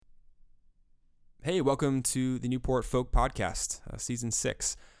Hey, welcome to the Newport Folk podcast, season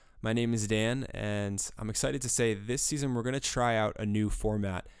 6. My name is Dan, and I'm excited to say this season we're going to try out a new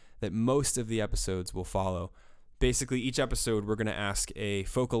format that most of the episodes will follow. Basically, each episode we're going to ask a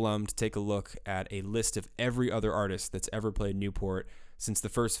folk alum to take a look at a list of every other artist that's ever played Newport since the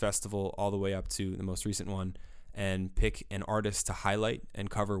first festival all the way up to the most recent one, and pick an artist to highlight and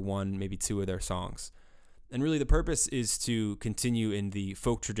cover one, maybe two of their songs. And really the purpose is to continue in the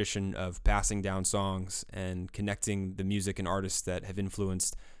folk tradition of passing down songs and connecting the music and artists that have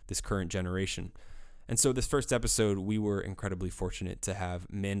influenced this current generation. And so this first episode, we were incredibly fortunate to have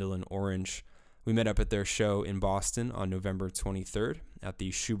Mandolin Orange. We met up at their show in Boston on November 23rd at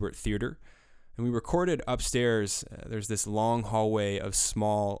the Schubert Theater. And we recorded upstairs. There's this long hallway of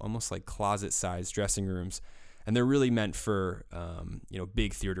small, almost like closet-sized dressing rooms. And they're really meant for,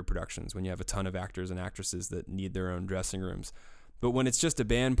 big theater productions when you have a ton of actors and actresses that need their own dressing rooms. But when it's just a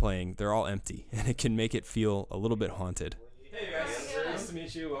band playing, they're all empty, and it can make it feel a little bit haunted. Hey guys, nice to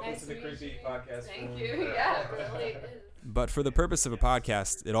meet you. Welcome to the Creepy Podcast. Thank you. Yeah, really. But for the purpose of a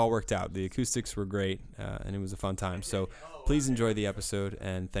podcast, it all worked out. The acoustics were great, and it was a fun time. So please enjoy the episode,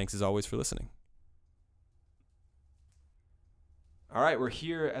 and thanks as always for listening. All right, we're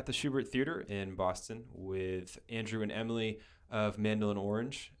here at the Schubert Theater in Boston with Andrew and Emily of Mandolin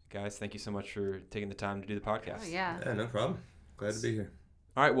Orange. Guys, thank you so much for taking the time to do the podcast. Oh, yeah. Yeah, no problem. Glad to be here.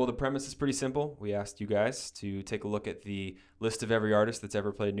 All right, well, the premise is pretty simple. We asked you guys to take a look at the list of every artist that's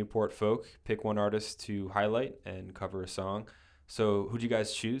ever played Newport Folk, pick one artist to highlight, and cover a song. So who'd you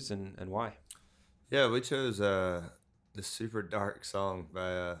guys choose and why? Yeah, we chose the super dark song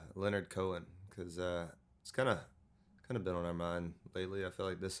by Leonard Cohen because it's kind of been on our mind lately. I feel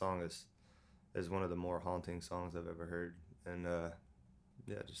like this song is one of the more haunting songs I've ever heard, and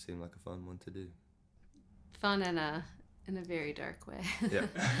it just seemed like a fun one to do. Fun in a very dark way. Yeah.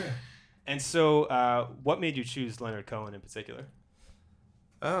 And so, what made you choose Leonard Cohen in particular?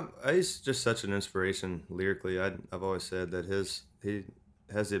 He's just such an inspiration lyrically. I've always said that he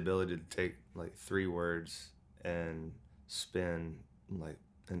has the ability to take like 3 words and spin like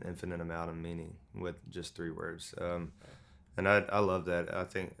an infinite amount of meaning with just 3 words. And I love that. I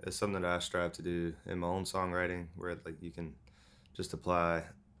think it's something that I strive to do in my own songwriting, where like you can just apply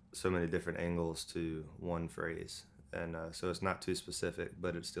so many different angles to one phrase. And so it's not too specific,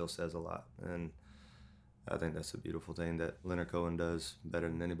 but it still says a lot. And I think that's a beautiful thing that Leonard Cohen does better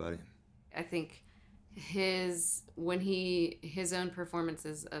than anybody. I think his own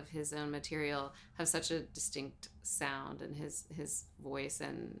performances of his own material have such a distinct sound, and his voice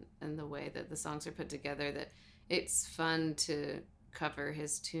and the way that the songs are put together, that it's fun to cover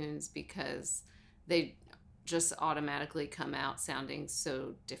his tunes because they just automatically come out sounding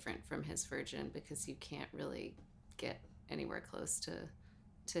so different from his version, because you can't really get anywhere close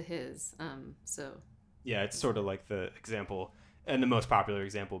to his. Yeah, it's sort of like the example, and the most popular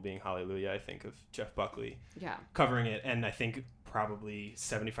example being Hallelujah, I think, of Jeff Buckley covering it. And I think probably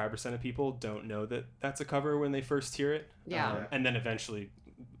 75% of people don't know that that's a cover when they first hear it. Yeah. And then eventually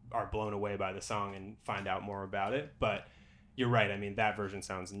are blown away by the song and find out more about it. But you're right. I mean, that version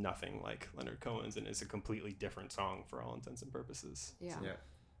sounds nothing like Leonard Cohen's, and is a completely different song for all intents and purposes. Yeah. So.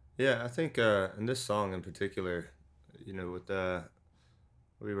 Yeah, I think in this song in particular,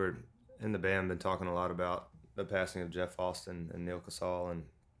 we were in the band been talking a lot about the passing of Jeff Austin and Neil Casal and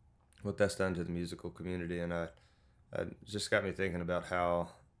what that's done to the musical community, and I just got me thinking about how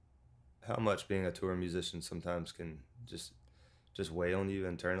much being a tour musician sometimes can just weigh on you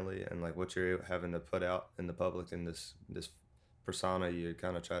internally, and like what you're having to put out in the public in this persona you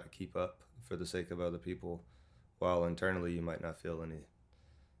kind of try to keep up for the sake of other people, while internally you might not feel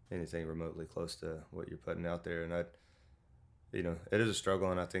anything remotely close to what you're putting out there. And it is a struggle,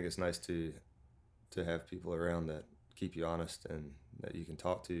 and I think it's nice to have people around that keep you honest and that you can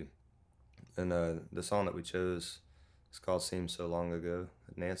talk to. And the song that we chose is called "Seems So Long Ago,"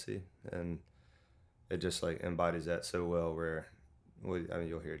 Nancy, and it just like embodies that so well. Where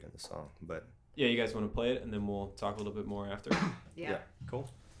you'll hear it in the song, but Yeah, you guys want to play it, and then we'll talk a little bit more after. Yeah. Cool.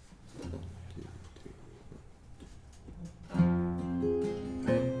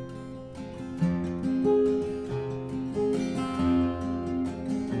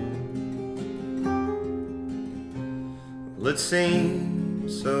 well, it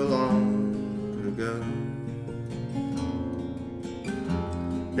seems so long ago.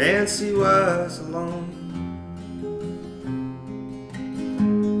 Nancy was alone,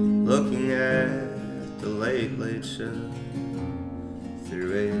 looking at the late show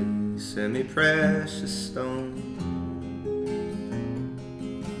through a semi-precious stone.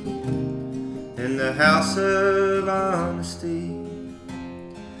 In the house of honesty,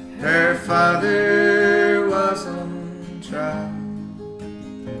 Her father was on trial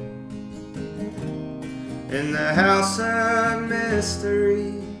in the house of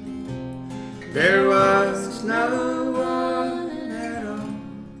mystery. There was no one at all.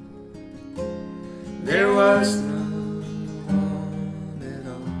 There was no one at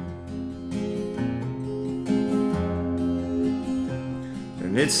all.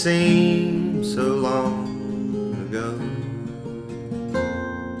 And it seemed so long ago.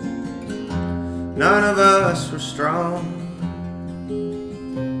 None of us were strong.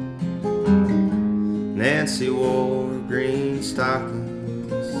 Nancy wore green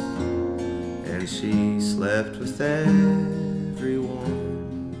stockings, and she slept with everyone.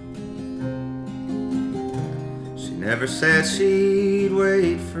 She never said she'd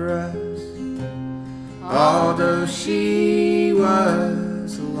wait for us, although she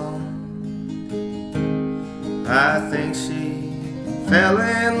was alone. I think she fell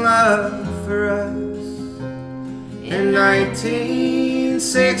in love for us in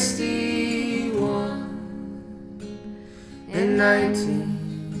 1961. In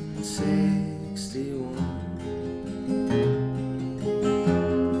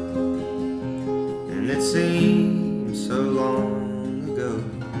 1961. And it seems so long ago.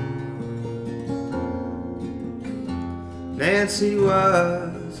 Nancy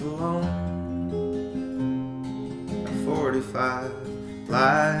was alone. A 45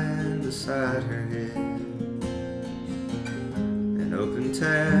 lying beside her head, an open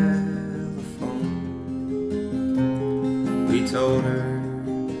telephone. We told her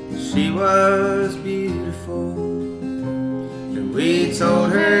she was beautiful, and we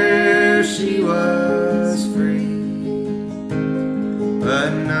told her she was free,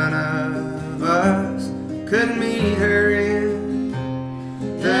 but none of us could meet her in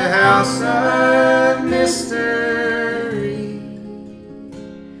the house of mystery,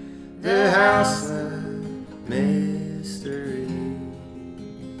 the house of mystery.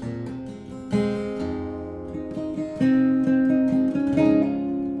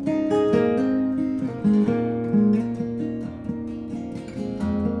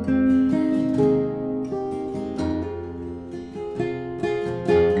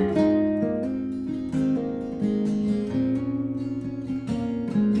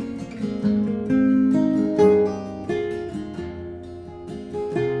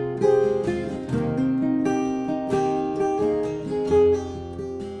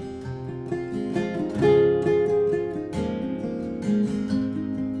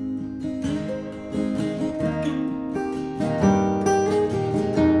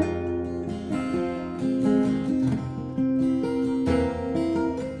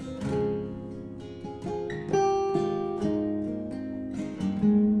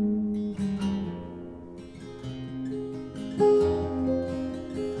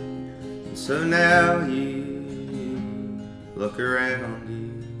 So now you look around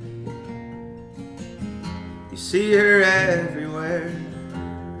you, you see her everywhere.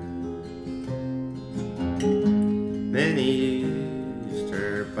 Many used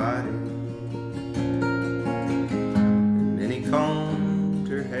her body, and many combed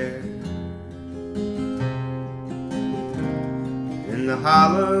her hair. In the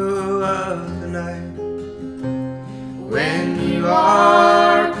hollow of the night, when you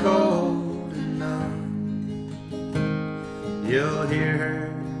are cold, you'll hear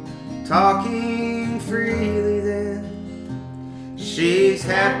her talking freely then. She's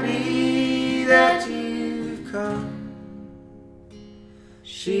happy that you've come.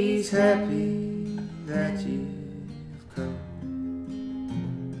 She's happy that you've come.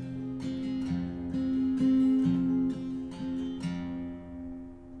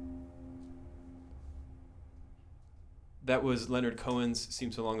 That was Leonard Cohen's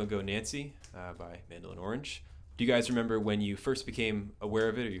Seems So Long Ago, Nancy by Mandolin Orange. Do you guys remember when you first became aware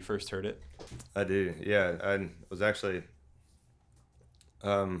of it or you first heard it? I do, yeah. I was actually,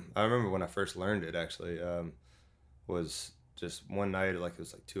 I remember when I first learned it, actually, was just one night, like it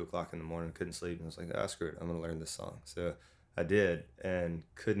was like 2 o'clock in the morning, couldn't sleep, and I was like, screw it, I'm going to learn this song. So I did, and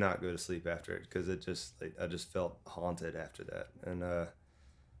could not go to sleep after it, because it just, like, I just felt haunted after that.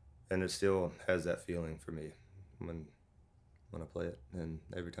 And it still has that feeling for me when I play it, and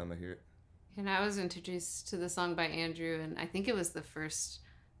every time I hear it. And I was introduced to the song by Andrew, and I think it was the first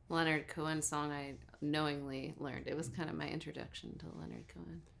Leonard Cohen song I knowingly learned. It was kind of my introduction to Leonard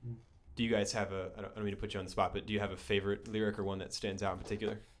Cohen. Do you guys have I don't mean to put you on the spot, but do you have a favorite lyric or one that stands out in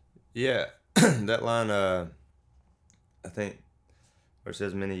particular? Yeah, that line, I think, where it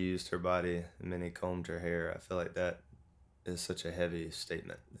says, many used her body and many combed her hair, I feel like that is such a heavy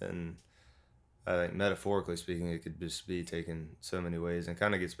statement. And I think metaphorically speaking, it could just be taken so many ways, and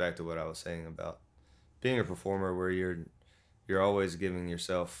kind of gets back to what I was saying about being a performer, where you're always giving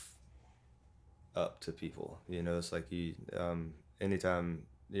yourself up to people. You know, it's like you anytime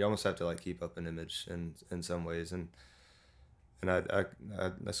you almost have to like keep up an image in some ways, and I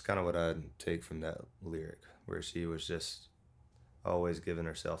that's kind of what I take from that lyric, where she was just always giving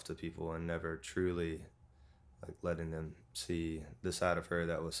herself to people and never truly like letting them see the side of her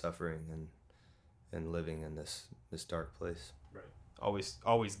that was suffering and living in this dark place. Right.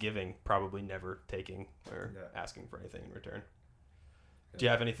 Always giving, probably never taking or asking for anything in return. Yeah. Do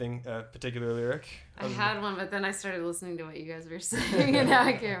you have anything particular lyric? I had one, but then I started listening to what you guys were saying, and now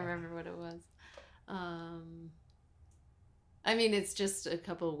I can't remember what it was. I mean, it's just a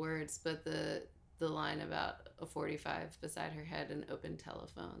couple words, but the line about a 45 beside her head, an open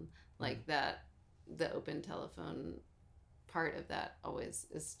telephone, like that, the open telephone part of that always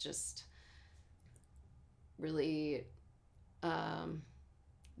is just really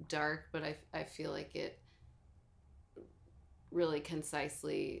dark, but I feel like it really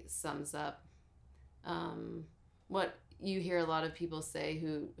concisely sums up what you hear a lot of people say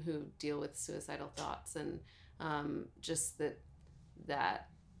who deal with suicidal thoughts, and just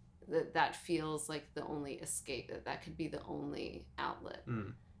that feels like the only escape, that could be the only outlet.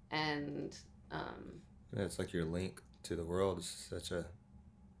 And it's like your link to the world.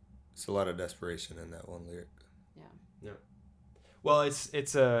 It's a lot of desperation in that one lyric. Yeah. Well,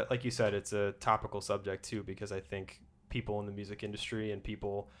 it's a, like you said, it's a topical subject too, because I think people in the music industry and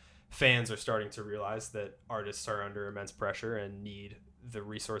fans are starting to realize that artists are under immense pressure and need the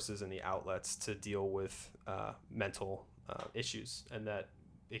resources and the outlets to deal with mental issues, and that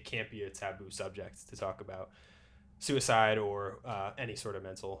it can't be a taboo subject to talk about suicide or any sort of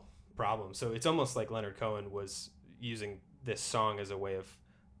mental problem. So it's almost like Leonard Cohen was using this song as a way of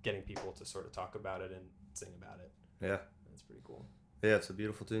getting people to sort of talk about it and sing about it. Yeah. That's pretty cool. Yeah, it's a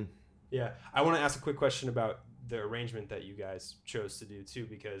beautiful tune. Yeah. I want to ask a quick question about the arrangement that you guys chose to do too,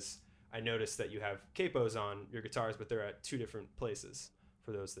 because I noticed that you have capos on your guitars, but they're at two different places.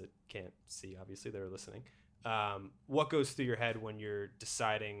 For those that can't see, obviously they're listening. What goes through your head when you're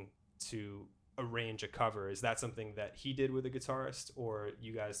deciding to arrange a cover? Is that something that he did with a guitarist, or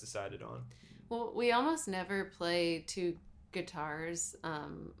you guys decided on? Well, we almost never play two guitars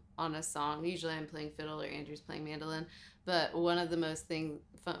on a song. Usually I'm playing fiddle or Andrew's playing mandolin, but one of the most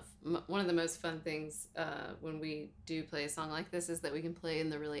fun things when we do play a song like this is that we can play in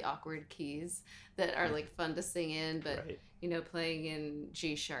the really awkward keys that are like fun to sing in, but right. You know, playing in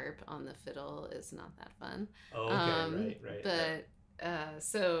G sharp on the fiddle is not that fun. Oh, okay, right. But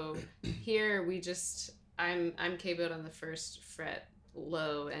so here I'm capoed on the first fret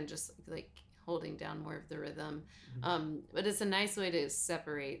low and just like holding down more of the rhythm. But it's a nice way to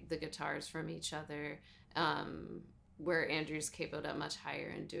separate the guitars from each other, where Andrew's capoed up much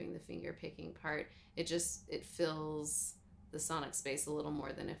higher and doing the finger picking part. It fills the sonic space a little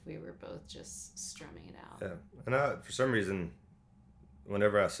more than if we were both just strumming it out. Yeah, and for some reason,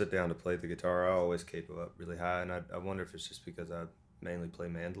 whenever I sit down to play the guitar, I always capo up really high, and I wonder if it's just because I mainly play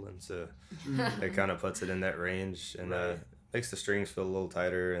mandolin, so it kind of puts it in that range, and makes the strings feel a little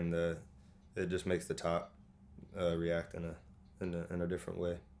tighter, and it just makes the top react in a different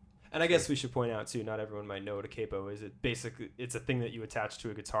way. And I guess we should point out too, not everyone might know what a capo is. It's a thing that you attach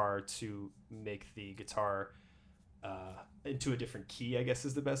to a guitar to make the guitar into a different key, I guess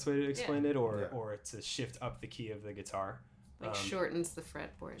is the best way to explain it, or to shift up the key of the guitar. Like shortens the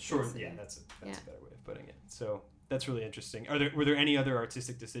fretboard. That's a better way of putting it. So that's really interesting. Were there any other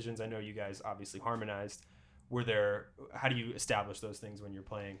artistic decisions? I know you guys obviously harmonized. How do you establish those things when you're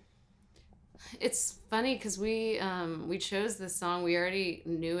playing? It's funny because we chose this song. We already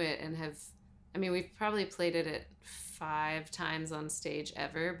knew it and we've probably played it at 5 times on stage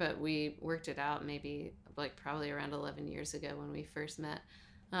ever, but we worked it out maybe like probably around 11 years ago when we first met.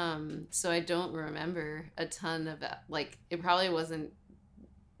 So I don't remember a ton of that. Like, it probably wasn't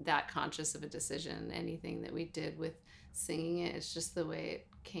that conscious of a decision, anything that we did with singing it. It's just the way it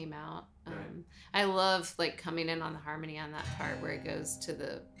came out. I love like coming in on the harmony on that part where it goes to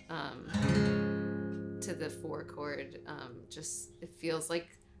the 4 chord. Just it feels like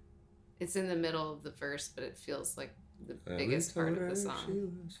it's in the middle of the verse, but it feels like the biggest part of the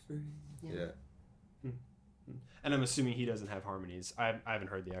song. Yeah. And I'm assuming he doesn't have harmonies. I haven't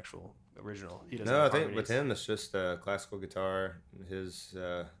heard the actual original. He doesn't. No, have I think harmonies. with him it's just classical guitar, his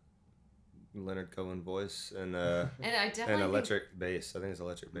Leonard Cohen voice, and electric bass. I think it's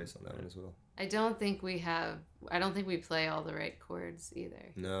electric bass on that one as well. I don't think we play all the right chords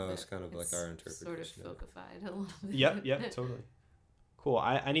either. No, it's kind of like our interpretation. Sort of folkified a little bit. Yep, totally. Cool.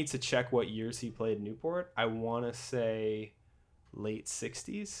 I need to check what years he played Newport. I want to say late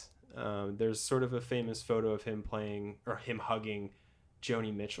 60s. There's sort of a famous photo of him playing, or him hugging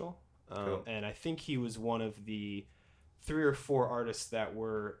Joni Mitchell. Cool. And I think he was one of the 3 or 4 artists that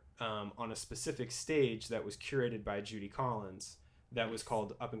were on a specific stage that was curated by Judy Collins that was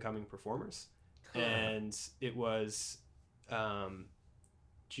called Up and Coming Performers. And it was Joni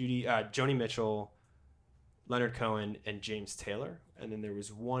Mitchell, Leonard Cohen, and James Taylor. And then there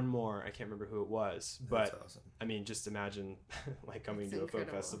was one more. I can't remember who it was. But, that's awesome. I mean, just imagine like coming to a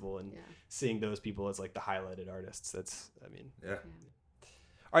folk festival and seeing those people as like the highlighted artists. Yeah.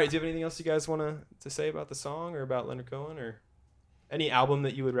 All right. Do you have anything else you guys want to say about the song or about Leonard Cohen, or any album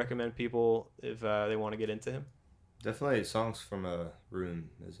that you would recommend people if they want to get into him? Definitely Songs from a Room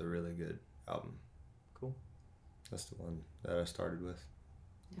is a really good album. Cool. That's the one that I started with.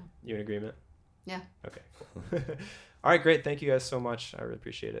 Yeah. You in agreement? Yeah. Okay, cool. All right, great. Thank you guys so much. I really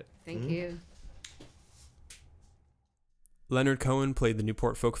appreciate it. Thank you. Leonard Cohen played the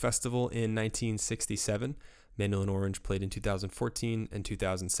Newport Folk Festival in 1967. Mandolin Orange played in 2014 and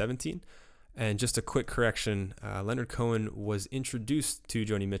 2017. And just a quick correction, Leonard Cohen was introduced to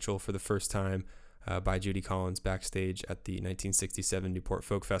Joni Mitchell for the first time by Judy Collins backstage at the 1967 Newport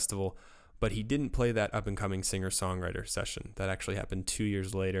Folk Festival, but he didn't play that up-and-coming singer-songwriter session. That actually happened 2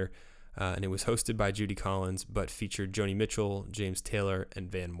 years later, and it was hosted by Judy Collins, but featured Joni Mitchell, James Taylor,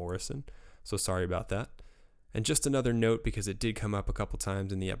 and Van Morrison. So sorry about that. And just another note, because it did come up a couple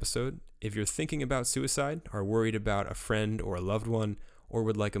times in the episode, if you're thinking about suicide, are worried about a friend or a loved one, or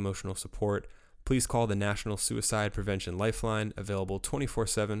would like emotional support, please call the National Suicide Prevention Lifeline, available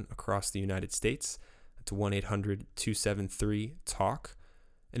 24/7 across the United States. It's 1-800-273-TALK.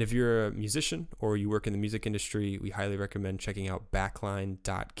 And if you're a musician or you work in the music industry, we highly recommend checking out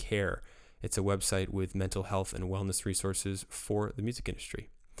backline.care. It's a website with mental health and wellness resources for the music industry.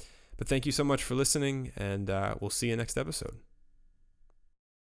 But thank you so much for listening, and we'll see you next episode.